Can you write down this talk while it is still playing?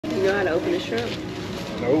know how to open a shrimp?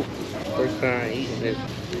 Nope. First time eating this.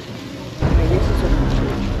 Okay, this is what I'm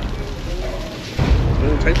It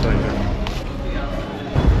don't taste like that.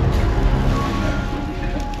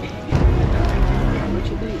 What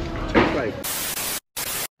you think? Tastes like.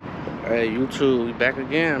 Hey, YouTube, we back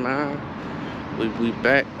again, man. We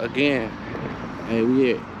back again. Hey,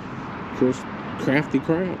 we at Crafty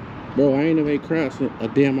Crab. Bro, I ain't never ate crabs a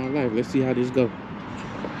day in my life. Let's see how this go.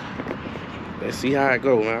 Let's see how it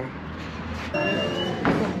go, man.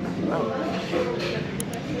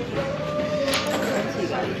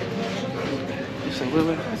 You said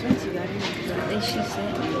what? I think she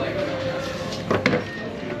said.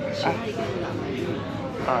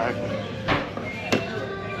 Alright.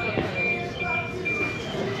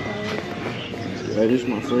 Yeah, this is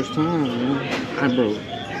my first time, man. Bro,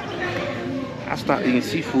 I stopped eating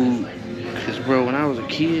seafood because, bro, when I was a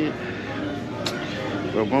kid,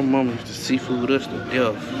 bro, my mom used to seafood us to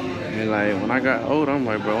death. And, like, when I got older, I'm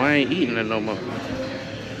like, bro, I ain't eating it no more.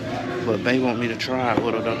 But they want me to try it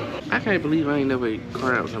with her, though. I can't believe I ain't never ate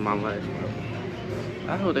crabs in my life, bro.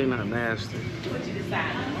 I hope they not nasty.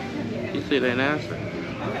 You think they nasty?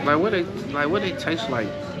 Like what they taste like?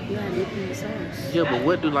 You gotta dip in the sauce. Yeah, but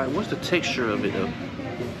what's the texture of it though?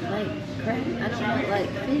 Like crab? I don't like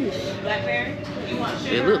fish.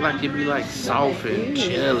 It look like it be like soft and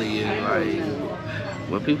jelly and like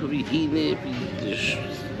when people be eating it, be just.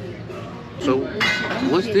 So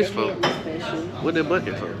what's this for? What that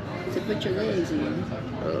bucket for? To put your legs in.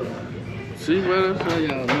 See what I'm saying?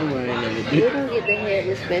 Y'all know I ain't never We're gonna get the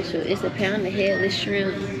headless special. It's a pound of headless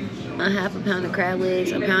shrimp, a half a pound of crab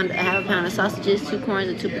legs, a half a pound of sausages, 2 corns,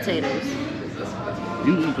 and 2 potatoes.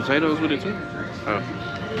 You eat potatoes with it too? Oh.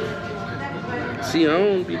 See, I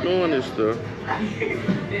don't be doing this stuff. I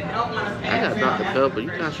got Dr. Pepper. You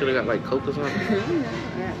kind of should have got like Coke or something.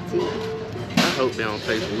 I hope they don't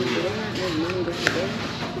taste weird.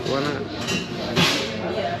 Why not?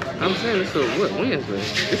 I'm saying it's what Wednesday?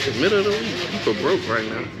 It's the middle of the week. People broke right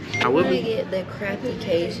now. However, we get the Crafty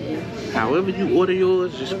Cajun. However you order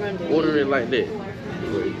yours, just order it like that.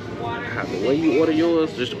 The way you order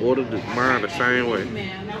yours, just order mine the same way.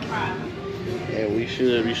 And we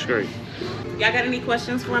should be straight. Y'all got any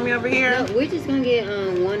questions for me over here? No, we're just gonna get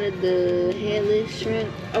one of the headless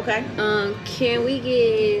shrimp. Okay. Can we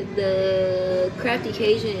get the Crafty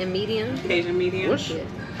Cajun and medium? Cajun medium. What's I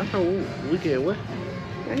thought we get what?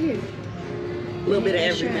 Right here. A little bit of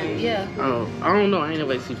everything. Yeah. Oh, I don't know. I ain't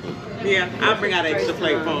never ate seafood. Yeah, I'll bring out an extra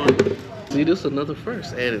plate for them. See, this is another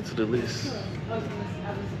first added to the list.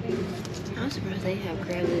 I'm surprised they have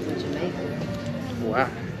crab legs in Jamaica. Wow.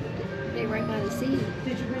 They right by the sea.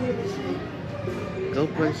 Go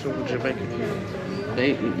play some Jamaican.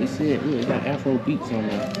 They said it got Afro beats on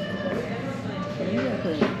there.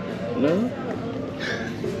 No?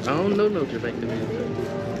 I don't know no Jamaican music.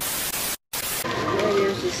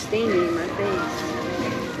 There's just steaming in my face.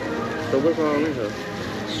 So what's all in here?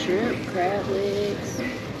 Shrimp, crab legs,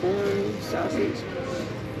 corn, sausage.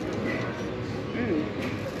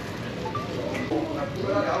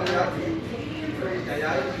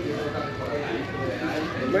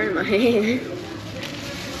 Burn my hand.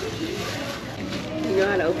 You know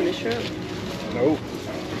how to open a shrimp? Nope.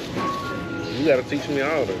 You gotta teach me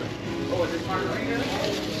all of it.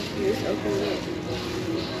 Just open it.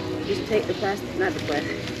 Just take the plastic, not the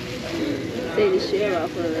plastic. Take the shell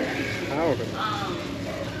off of it. How the?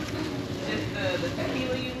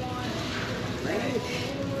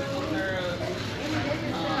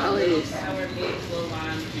 How it is.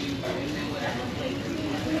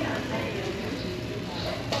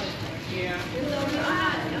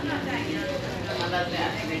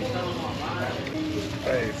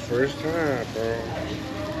 Hey, first time, bro.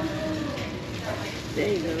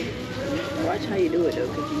 There you go. Watch how you do it though,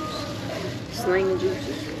 because you sling the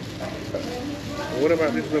juices. What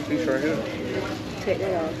about this little piece right here? Take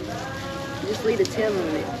that off. Just leave the tail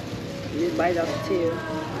on it. You just bite off the tail.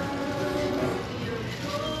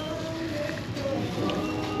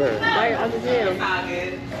 There. Bite off the tail.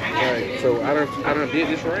 Alright, so I done did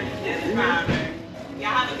this right? Y'all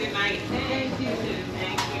have a good night. Thank you.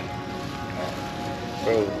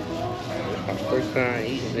 So, it's my first time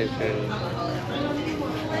eating this in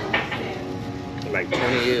like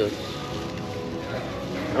 20 years.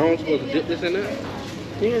 I don't supposed to dip this in there?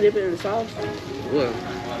 You can dip it in the sauce. Well.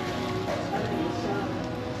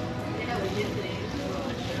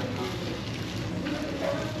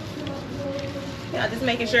 Y'all just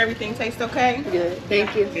making sure everything tastes okay? Good.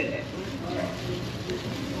 Thank you. Good.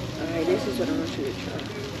 Alright, this is what I want you to try.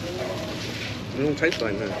 It don't taste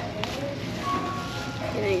like that.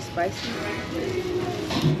 It ain't spicy.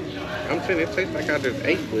 I I'm saying it tastes like I just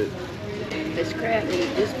ate, but It's crab meat.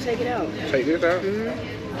 Just take it out. take this out.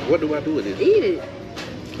 Mm-hmm. What do I do with this? Eat it.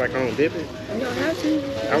 Like I don't dip it? You don't have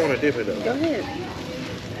to. I want to dip it though. Go ahead.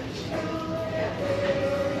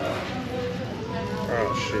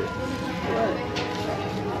 Oh shit. What?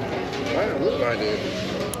 Why does it look like this?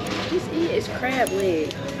 Just eat it. It's crab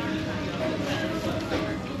leg.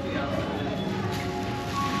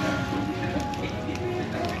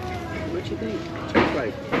 What you think? Tastes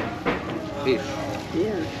like fish.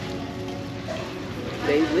 Yeah.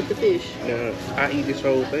 They with the fish. Now, I eat this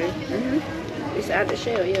whole thing. Mm-hmm. It's out the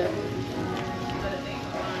shell, yeah.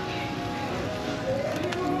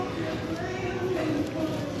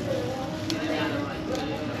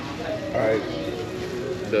 Alright.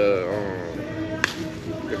 The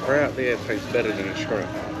crab there tastes better than the shrimp.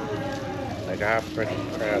 Like I prefer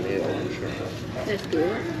the crab there over the shrimp. That's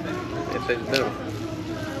good. It tastes better.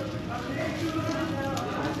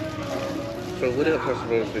 So what else am I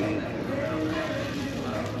supposed to eat?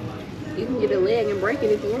 You can get a leg and break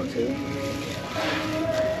it if you want to.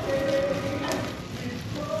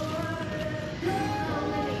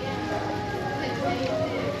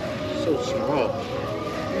 So small.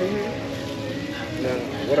 Mm-hmm. Now,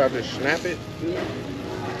 what I just snap it? Yeah.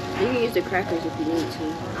 You can use the crackers if you need to.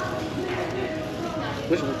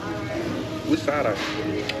 Which side I?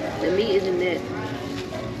 The meat is in that.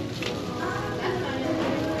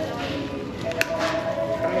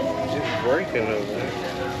 I'm just breaking over there.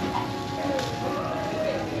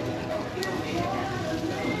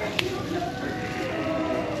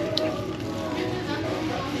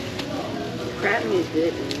 Crab meat is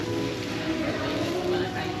good.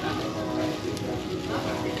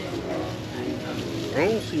 I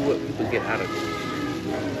don't see what people get out of it.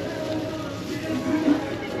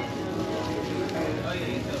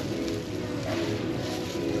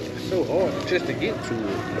 It's so hard just to get to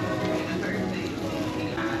it.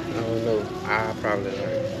 I don't know. I probably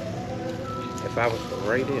like. If I was to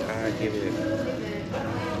rate it, I'd give it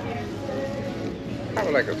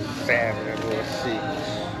probably like a 7 or a 6.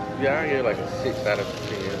 Yeah, I give it like a 6 out of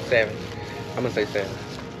 10. 7. I'm gonna say 7.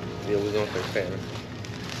 Yeah, we're gonna say 7.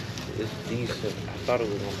 It's decent. I thought it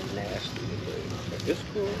was gonna be nasty, but it's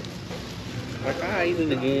cool. Like I eat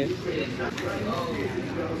it again.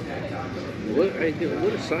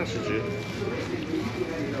 What is sausage?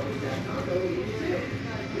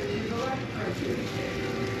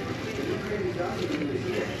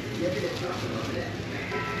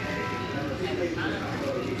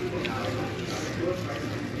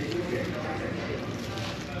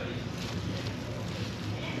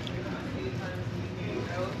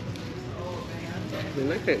 Man,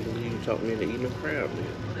 I can't believe you talked me into eating a crab meat.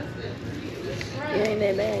 It ain't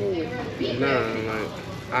that bad, is it?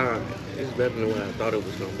 Nah, it's better than what I thought it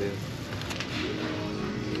was gonna be.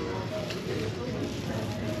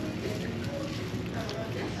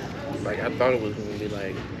 Like I thought it was gonna be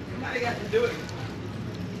like,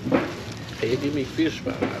 hey, give me fish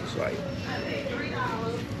vibes, like.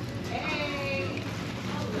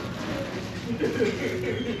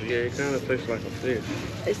 Yeah, it kind of tastes like a fish.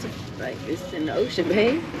 It's like it's in the ocean,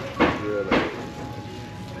 babe. Yeah, like.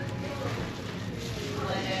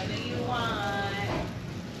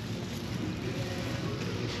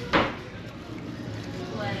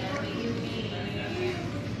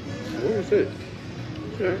 What was it?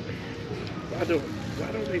 Sure. Why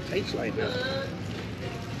don't they taste like that?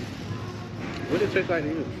 What do it taste like to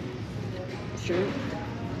you? Sure.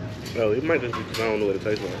 Oh, it might just be because I don't know what it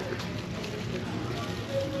tastes like.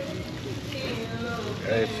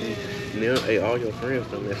 Hey, see, now, hey, all your friends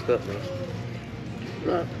done messed up, man.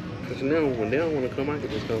 Look. Because now, when they don't want to come, I can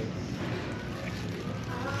just come.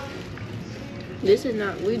 This is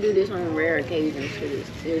not, we do this on rare occasions because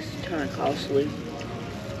it's kind of costly.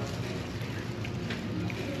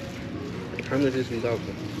 How much is this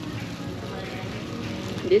costing?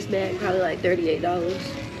 This bag probably like $38.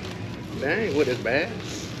 Dang, what is bad? I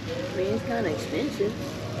mean, it's kind of expensive.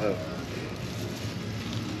 Oh.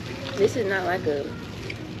 This is not like a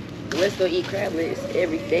let's go eat crab legs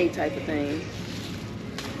everyday type of thing.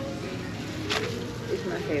 It's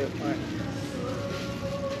my favorite part.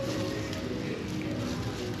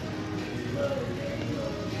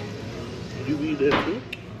 You eat that too?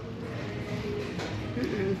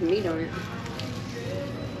 Meat on it.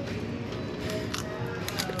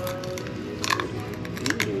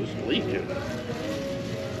 It's leaking.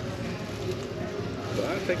 But I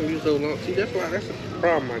taking you so long. See, that's the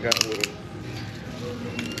problem I got with them.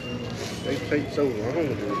 They take so long to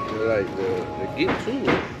get to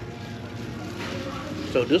it.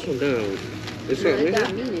 So this one done. It's No, something it in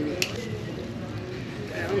got here? meat in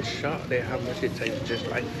it. was shocked at how much it tastes just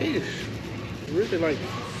like fish. Really like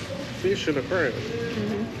fish and a crab.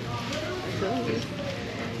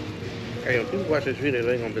 Hey, when people watch this video,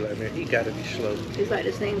 they're gonna be like, man, he gotta be slow. It's like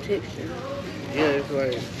the same texture. Yeah, it's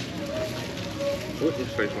like, what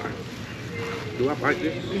this taste like? Do I like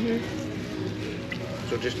this?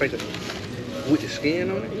 So just take it with the skin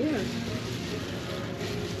on it? Yeah.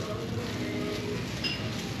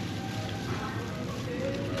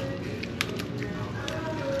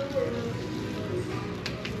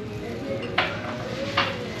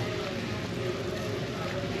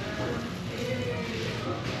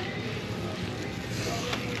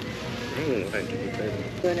 Thank you for taking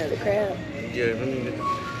it. Do another crab. Yeah, let me.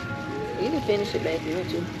 You can finish it, baby, if you want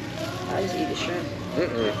to. I'll just eat the shrimp.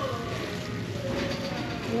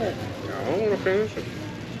 What? I don't want to finish it.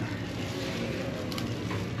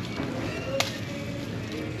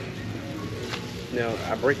 Now,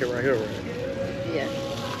 I break it right here, right? Yeah.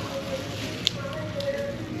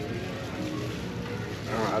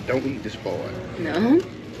 I don't eat this part. No?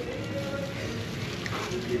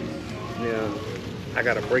 Now, I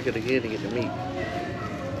gotta break it again to get the meat.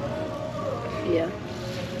 Yeah.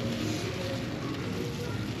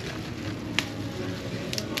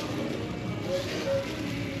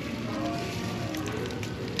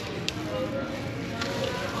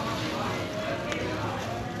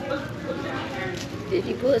 If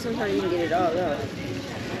you pull it, sometimes you can get it all out.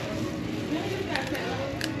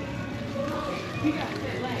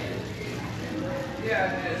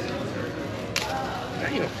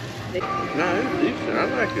 Damn. Nah, it's decent. I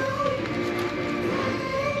like it.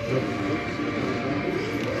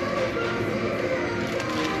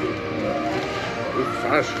 It's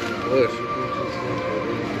fresh.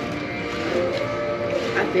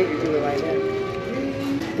 I figured you would like that.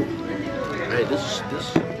 Hey, this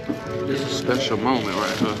is a special moment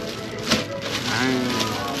right here.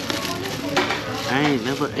 I ain't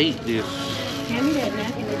never ate this. Hand me that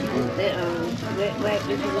napkin that you just, that wet wipe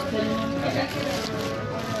that you was putting on.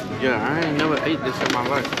 Yeah, I ain't never ate this in my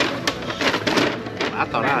life. I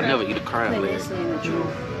thought I'd never eat a crab leg.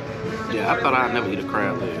 Yeah, I thought I'd never eat a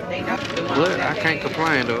crab leg. But I can't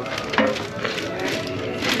complain though.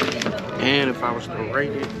 And if I was to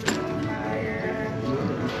rate it,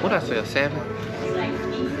 what I say, a 7?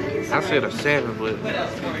 I said a 7, but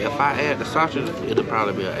if I add the sausage, it'll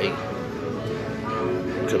probably be an 8.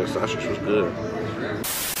 Because the sausage was good.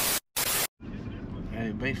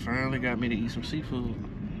 Hey, Bay finally got me to eat some seafood.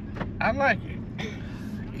 I like it.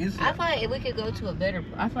 I feel like if we could go to a better,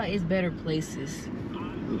 I feel like it's better places.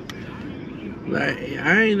 Like,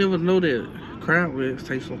 I ain't never know that crab legs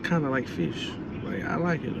taste kind of like fish. Like, I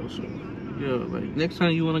like it though, so, yeah, like, next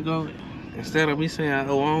time you want to go, instead of me saying,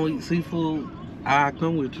 oh, I don't eat seafood, I'll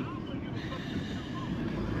come with you.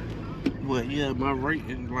 But yeah, my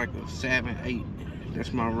rating is like a 7, 8.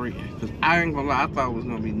 That's my rating. Cause I ain't gonna lie, I thought it was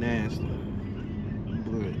gonna be nasty.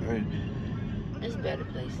 But hey, It's better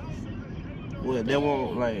places. well, that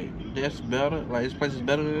won't like that's better. Like this place is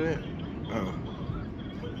better than that. Oh.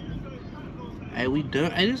 Hey, we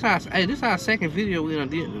done. Hey, this our second video we done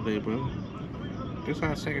did today, bro. This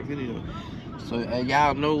our second video. So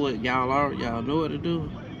y'all know what y'all are. Y'all know what to do.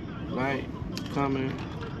 Like, comment,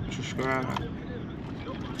 subscribe.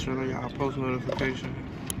 Turn on y'all post notification.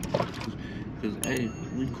 Cause hey,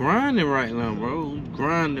 we grinding right now, bro. We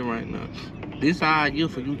grinding right now. This our idea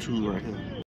for YouTube right here.